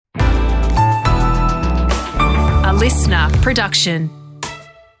listener production.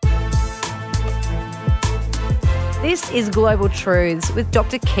 This is Global Truths with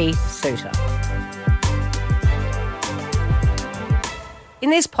Dr. Keith Suter.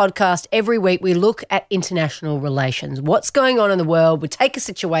 In this podcast, every week we look at international relations. What's going on in the world? We take a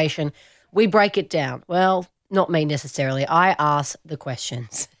situation, we break it down. Well, not me necessarily. I ask the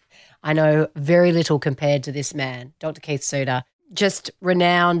questions. I know very little compared to this man, Dr. Keith Suter, just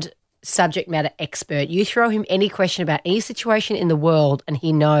renowned subject matter expert. You throw him any question about any situation in the world and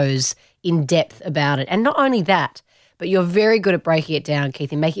he knows in depth about it. And not only that, but you're very good at breaking it down,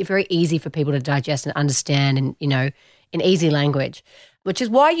 Keith, and making it very easy for people to digest and understand and, in easy language, which is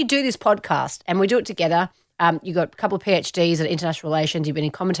why you do this podcast and we do it together. You've got a couple of PhDs in international relations. You've been a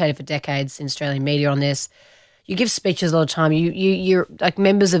commentator for decades in Australian media on this. You give speeches all the time. You're like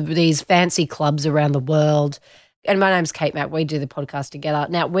members of these fancy clubs around the world. And my name's Kate Mack. We do the podcast together.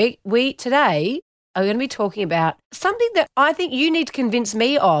 Now, we today are going to be talking about something that I think you need to convince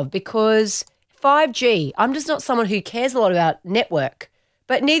me of, because 5G, I'm just not someone who cares a lot about network,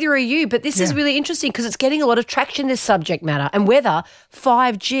 but neither are you. But this is really interesting because it's getting a lot of traction, this subject matter, and whether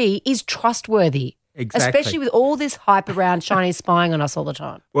 5G is trustworthy. Exactly. Especially with all this hype around Chinese spying on us all the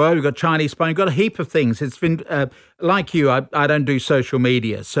time. Well, we've got Chinese spying. We've got a heap of things. It's been, like you, I don't do social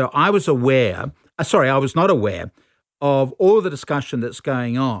media. So I was not aware of all the discussion that's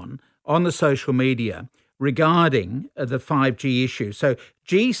going on the social media regarding the 5G issue. So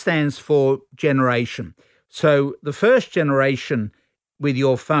G stands for generation. So the first generation with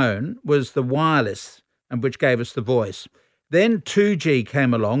your phone was the wireless, and which gave us the voice. Then 2G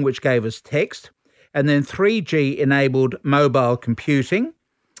came along, which gave us text. And then 3G enabled mobile computing.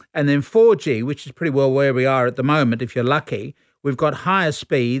 And then 4G, which is pretty well where we are at the moment, if you're lucky, we've got higher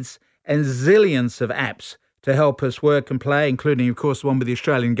speeds and zillions of apps to help us work and play, including, of course, the one with the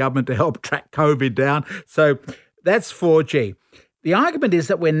Australian government to help track COVID down. So that's 4G. The argument is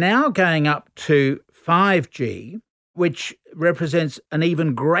that we're now going up to 5G, which represents an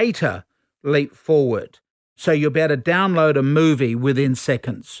even greater leap forward. So you'll be able to download a movie within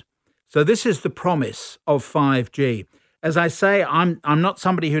seconds. So this is the promise of 5G. As I say, I'm not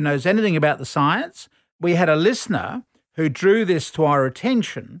somebody who knows anything about the science. We had a listener who drew this to our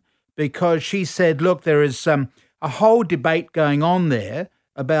attention because she said, look, there is a whole debate going on there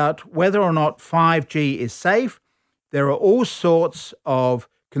about whether or not 5G is safe. There are all sorts of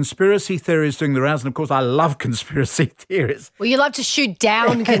conspiracy theories doing the rounds. And, of course, I love conspiracy theories. Well, you love to shoot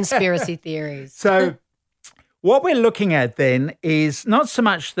down conspiracy theories. So what we're looking at then is not so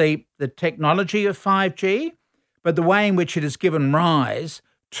much the technology of 5G, but the way in which it has given rise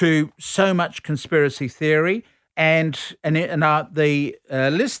to so much conspiracy theory. And the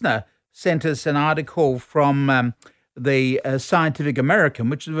listener sent us an article from the Scientific American,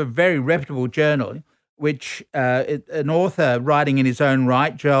 which is a very reputable journal, which an author writing in his own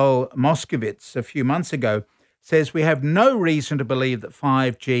right, Joel Moskowitz, a few months ago, says we have no reason to believe that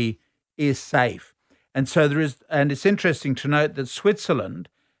 5G is safe. And so it's interesting to note that Switzerland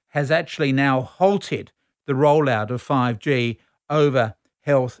has actually now halted the rollout of 5G over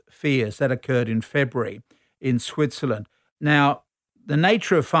health fears. That occurred in February in Switzerland. Now, the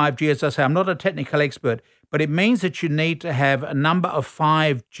nature of 5G, as I say, I'm not a technical expert, but it means that you need to have a number of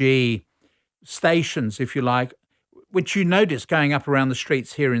 5G stations, if you like, which you notice going up around the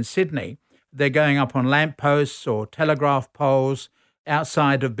streets here in Sydney. They're going up on lampposts or telegraph poles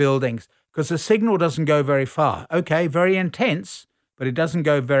outside of buildings, because the signal doesn't go very far. Okay, very intense, but it doesn't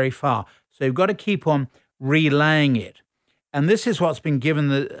go very far. So you've got to keep on relaying it. And this is what's been given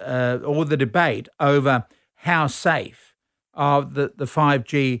all the debate over how safe are the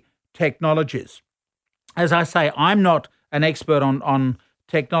 5G technologies. As I say, I'm not an expert on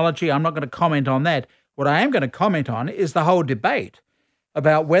technology. I'm not going to comment on that. What I am going to comment on is the whole debate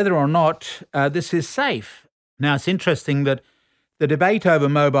about whether or not this is safe. Now, it's interesting that the debate over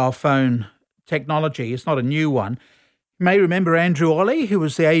mobile phone technology is not a new one. You may remember Andrew Olley, who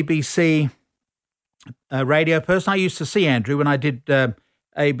was the ABC radio person. I used to see Andrew when I did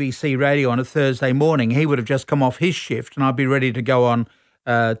ABC radio on a Thursday morning. He would have just come off his shift and I'd be ready to go on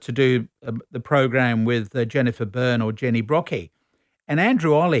to do the program with Jennifer Byrne or Jenny Brockie. And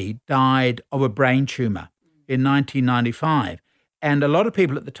Andrew Olley died of a brain tumour in 1995. And a lot of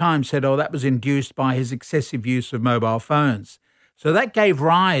people at the time said, oh, that was induced by his excessive use of mobile phones. So that gave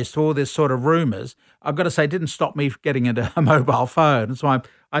rise to all this sort of rumours. I've got to say, it didn't stop me getting into a mobile phone. So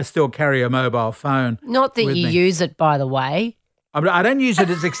I still carry a mobile phone. Not that you use it, by the way. I don't use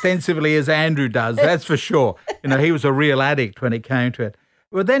it as extensively as Andrew does, that's for sure. He was a real addict when it came to it.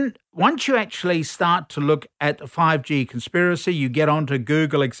 Well, then once you actually start to look at the 5G conspiracy, you get onto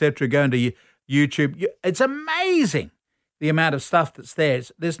Google, etc., go into YouTube. It's amazing the amount of stuff that's there.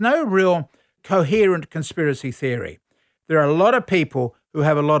 There's no real coherent conspiracy theory. There are a lot of people who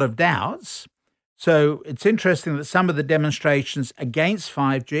have a lot of doubts. So it's interesting that some of the demonstrations against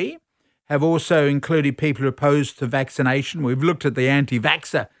 5G have also included people who are opposed to vaccination. We've looked at the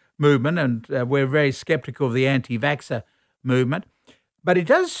anti-vaxxer movement, and we're very skeptical of the anti-vaxxer movement. But it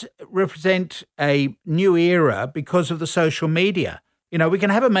does represent a new era because of the social media. You know, we can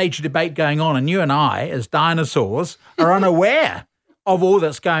have a major debate going on, and you and I, as dinosaurs, are unaware of all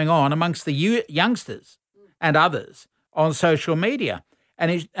that's going on amongst the youngsters and others on social media.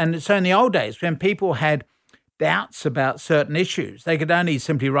 And so in the old days, when people had doubts about certain issues, they could only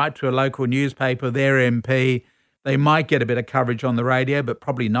simply write to a local newspaper, their MP. They might get a bit of coverage on the radio, but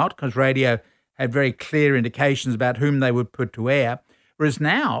probably not, because radio had very clear indications about whom they would put to air. Whereas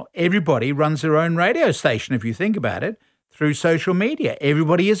now, everybody runs their own radio station, if you think about it, through social media.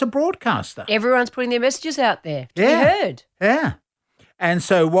 Everybody is a broadcaster. Everyone's putting their messages out there to be heard. Yeah. And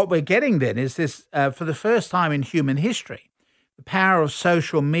so what we're getting then is this, for the first time in human history, the power of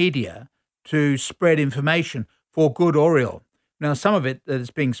social media to spread information for good or ill. Now, some of it that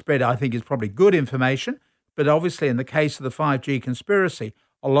is being spread, I think, is probably good information, but obviously in the case of the 5G conspiracy,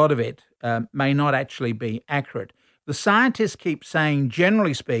 a lot of it may not actually be accurate. The scientists keep saying,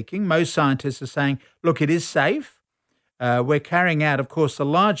 generally speaking, most scientists are saying, look, it is safe. We're carrying out, of course, the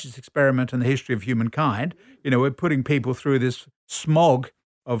largest experiment in the history of humankind. You know, we're putting people through this smog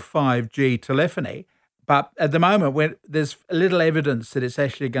of 5G telephony. But at the moment, there's little evidence that it's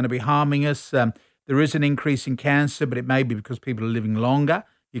actually going to be harming us. There is an increase in cancer, but it may be because people are living longer.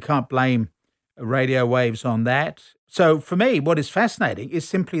 You can't blame radio waves on that. So for me, what is fascinating is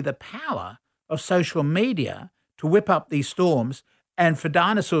simply the power of social media to whip up these storms, and for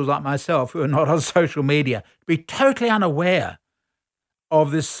dinosaurs like myself who are not on social media to be totally unaware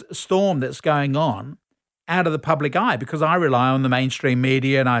of this storm that's going on out of the public eye, because I rely on the mainstream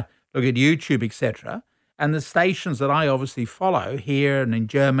media and I look at YouTube, etc. And the stations that I obviously follow here and in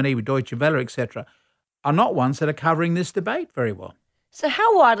Germany with Deutsche Welle, etc., are not ones that are covering this debate very well. So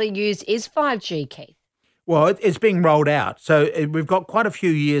how widely used is 5G, Keith? Well, it's being rolled out. So we've got quite a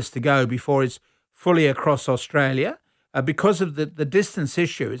few years to go before it's fully across Australia. Because of the distance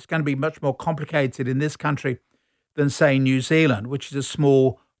issue, it's going to be much more complicated in this country than, say, New Zealand, which is a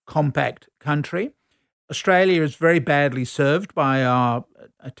small, compact country. Australia is very badly served by our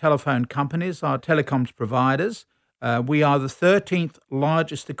telephone companies, our telecoms providers. We are the 13th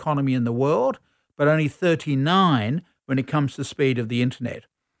largest economy in the world, but only 39 when it comes to the speed of the internet.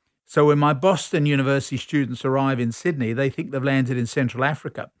 So when my Boston University students arrive in Sydney, they think they've landed in Central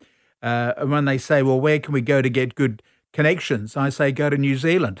Africa. And when they say, well, where can we go to get good connections? I say, go to New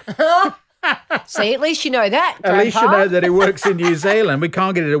Zealand. See, at least you know that, Grandpa. At least you know that it works in New Zealand. We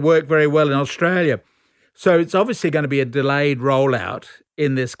can't get it to work very well in Australia. So it's obviously going to be a delayed rollout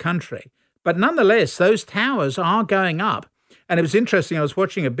in this country. But nonetheless, those towers are going up. And it was interesting, I was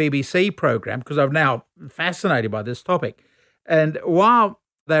watching a BBC program because I'm now fascinated by this topic. And while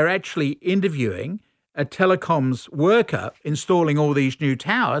they're actually interviewing a telecoms worker installing all these new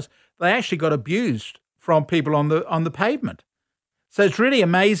towers, they actually got abused from people on the pavement. So it's really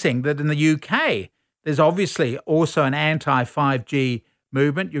amazing that in the UK, there's obviously also an anti-5G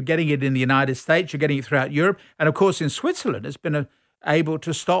movement. You're getting it in the United States, you're getting it throughout Europe. And of course, in Switzerland, it's been able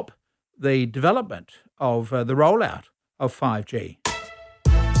to stop the development of the rollout of 5G.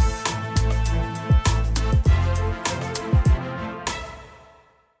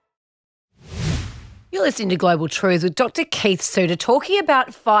 You're listening to Global Truth with Dr. Keith Suter talking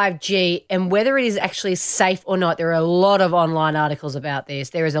about 5G and whether it is actually safe or not. There are a lot of online articles about this.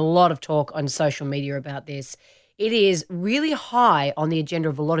 There is a lot of talk on social media about this. It is really high on the agenda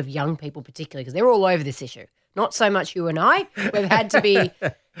of a lot of young people particularly because they're all over this issue. Not so much you and I. We've had to be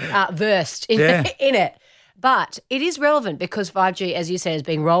versed in it. But it is relevant because 5G, as you said, is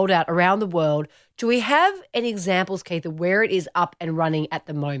being rolled out around the world. Do we have any examples, Keith, of where it is up and running at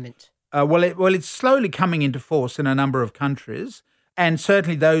the moment? Well, it's slowly coming into force in a number of countries, and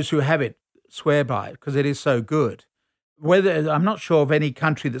certainly those who have it swear by it because it is so good. I'm not sure of any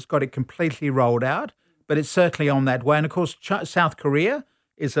country that's got it completely rolled out, but it's certainly on that way. And of course, South Korea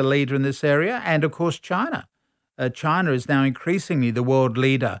is a leader in this area, and of course, China. China is now increasingly the world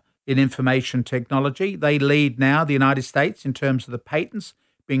leader in information technology. They lead now the United States in terms of the patents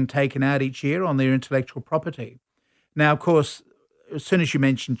being taken out each year on their intellectual property. Now, of course, as soon as you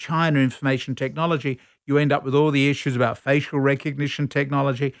mention China information technology, you end up with all the issues about facial recognition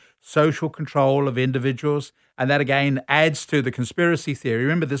technology, social control of individuals, and that again adds to the conspiracy theory.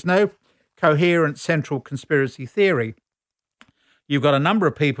 Remember, there's no coherent central conspiracy theory. you've got a number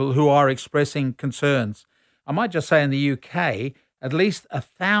of people who are expressing concerns. I might just say in the UK, at least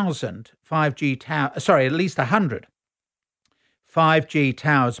 1,000 5G towers, at least 100 5G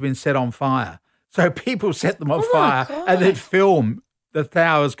towers have been set on fire. So people set them on fire and then film the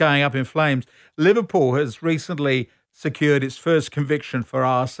towers going up in flames. Liverpool has recently secured its first conviction for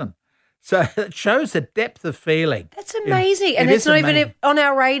arson. So it shows the depth of feeling. That's amazing. And it's not even on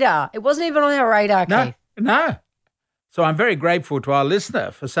our radar. It wasn't even on our radar, Keith. No. So I'm very grateful to our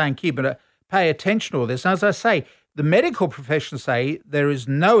listener for saying, pay attention to all this. And as I say, the medical profession say there is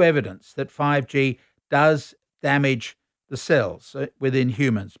no evidence that 5G does damage the cells within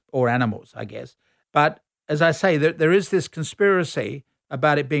humans or animals, I guess. But as I say, there is this conspiracy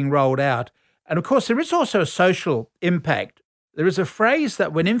about it being rolled out. And of course, there is also a social impact. There is a phrase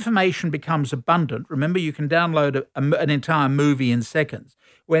that when information becomes abundant, remember you can download an entire movie in seconds.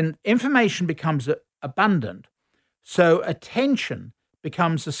 When information becomes abundant, so attention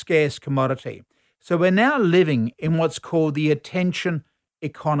becomes a scarce commodity. So we're now living in what's called the attention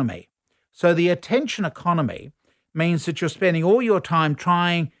economy. So the attention economy means that you're spending all your time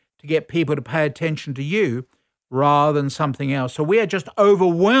trying to get people to pay attention to you rather than something else. So we are just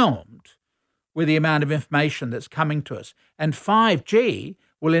overwhelmed with the amount of information that's coming to us. And 5G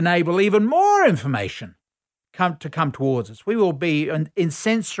will enable even more information to come towards us. We will be in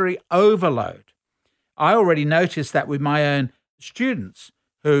sensory overload. I already noticed that with my own students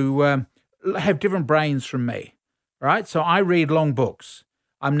who have different brains from me, right? So I read long books.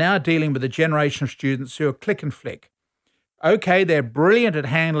 I'm now dealing with a generation of students who are click and flick. Okay, they're brilliant at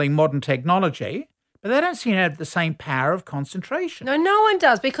handling modern technology, but they don't seem to have the same power of concentration. No one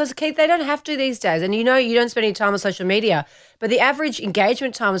does, because, Keith, they don't have to these days. And you don't spend any time on social media, but the average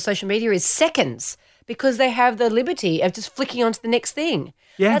engagement time on social media is seconds because they have the liberty of just flicking onto the next thing.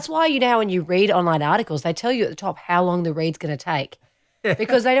 Yeah. That's why, when you read online articles, they tell you at the top how long the read's going to take.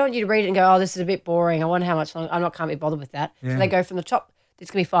 Because they don't want you to read it and go, oh, this is a bit boring. I wonder how much longer. Can't be bothered with that. Yeah. So they go from the top, it's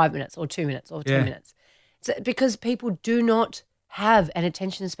going to be 5 minutes or 2 minutes or 2 minutes. So, because people do not have an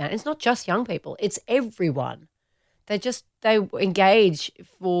attention span. It's not just young people. It's everyone. They engage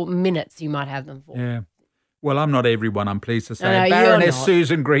for minutes you might have them for. Yeah. Well, I'm not everyone, I'm pleased to say. No, Baroness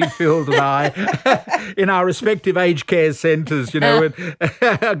Susan Greenfield and I, in our respective aged care centres,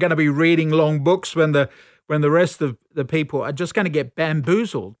 are going to be reading long books when the rest of the people are just going to get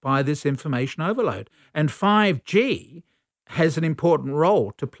bamboozled by this information overload. And 5G has an important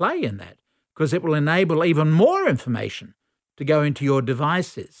role to play in that because it will enable even more information to go into your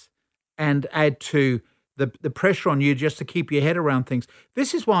devices and add to the pressure on you just to keep your head around things.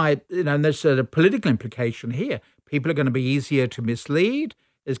 This is why, and there's a political implication here. People are going to be easier to mislead.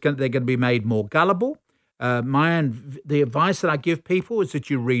 They're going to be made more gullible. The advice that I give people is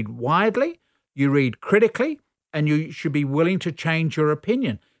that you read widely, you read critically, and you should be willing to change your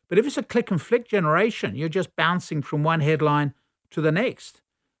opinion. But if it's a click and flick generation, you're just bouncing from one headline to the next.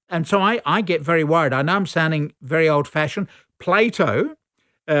 And so I get very worried. I know I'm sounding very old-fashioned. Plato,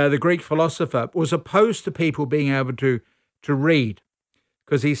 the Greek philosopher, was opposed to people being able to read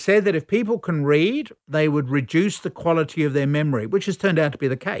because he said that if people can read, they would reduce the quality of their memory, which has turned out to be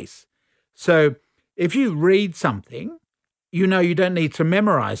the case. So if you read something, you don't need to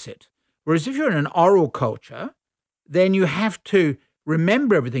memorize it. Whereas if you're in an oral culture, then you have to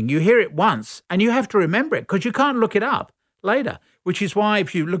remember everything. You hear it once and you have to remember it because you can't look it up later, which is why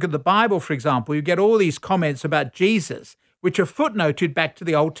if you look at the Bible, for example, you get all these comments about Jesus, which are footnoted back to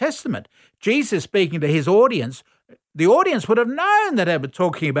the Old Testament. Jesus speaking to his audience, the audience would have known that they were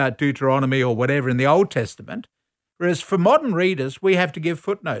talking about Deuteronomy or whatever in the Old Testament, whereas for modern readers, we have to give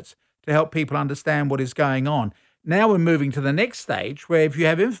footnotes to help people understand what is going on. Now we're moving to the next stage where if you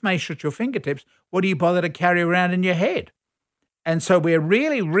have information at your fingertips, what do you bother to carry around in your head? And so we're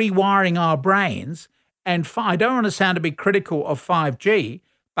really rewiring our brains. And I don't want to sound a bit critical of 5G,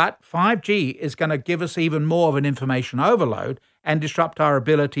 but 5G is going to give us even more of an information overload and disrupt our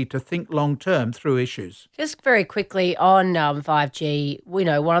ability to think long-term through issues. Just very quickly on 5G, we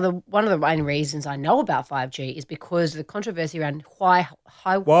know one of the main reasons I know about 5G is because of the controversy around Huawei.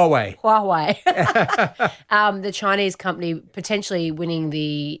 The Chinese company potentially winning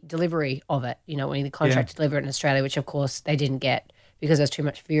the delivery of it, winning the contract to deliver it in Australia, which of course they didn't get because there's too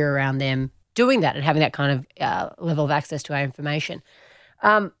much fear around them doing that and having that kind of level of access to our information.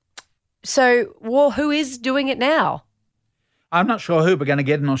 Who is doing it now? I'm not sure who we're going to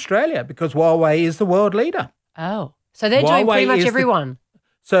get in Australia because Huawei is the world leader. Oh, so they're doing pretty much everyone.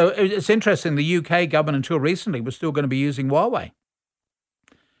 So it's interesting. The UK government until recently was still going to be using Huawei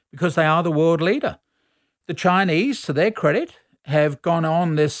because they are the world leader. The Chinese, to their credit, have gone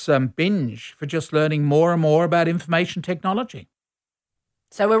on this binge for just learning more and more about information technology.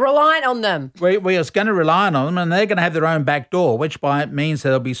 So we're reliant on them. We are going to rely on them, and they're going to have their own back door, which by it means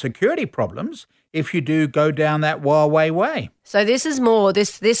there'll be security problems if you do go down that Huawei way. So this is more,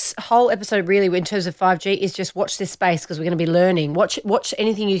 this whole episode really in terms of 5G is just watch this space because we're going to be learning. Watch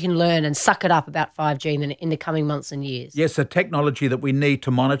anything you can learn and suck it up about 5G in the coming months and years. Yes, a technology that we need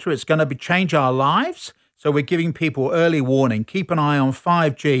to monitor. It's going to change our lives. So we're giving people early warning. Keep an eye on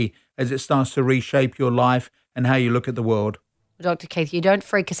 5G as it starts to reshape your life and how you look at the world. Dr. Keith, you don't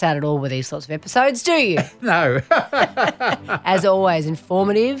freak us out at all with these sorts of episodes, do you? No. As always,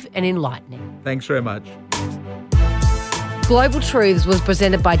 informative and enlightening. Thanks very much. Global Truths was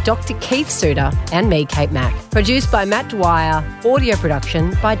presented by Dr. Keith Suter and me, Kate Mack. Produced by Matt Dwyer. Audio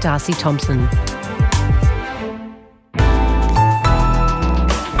production by Darcy Thompson.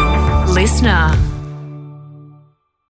 Listener.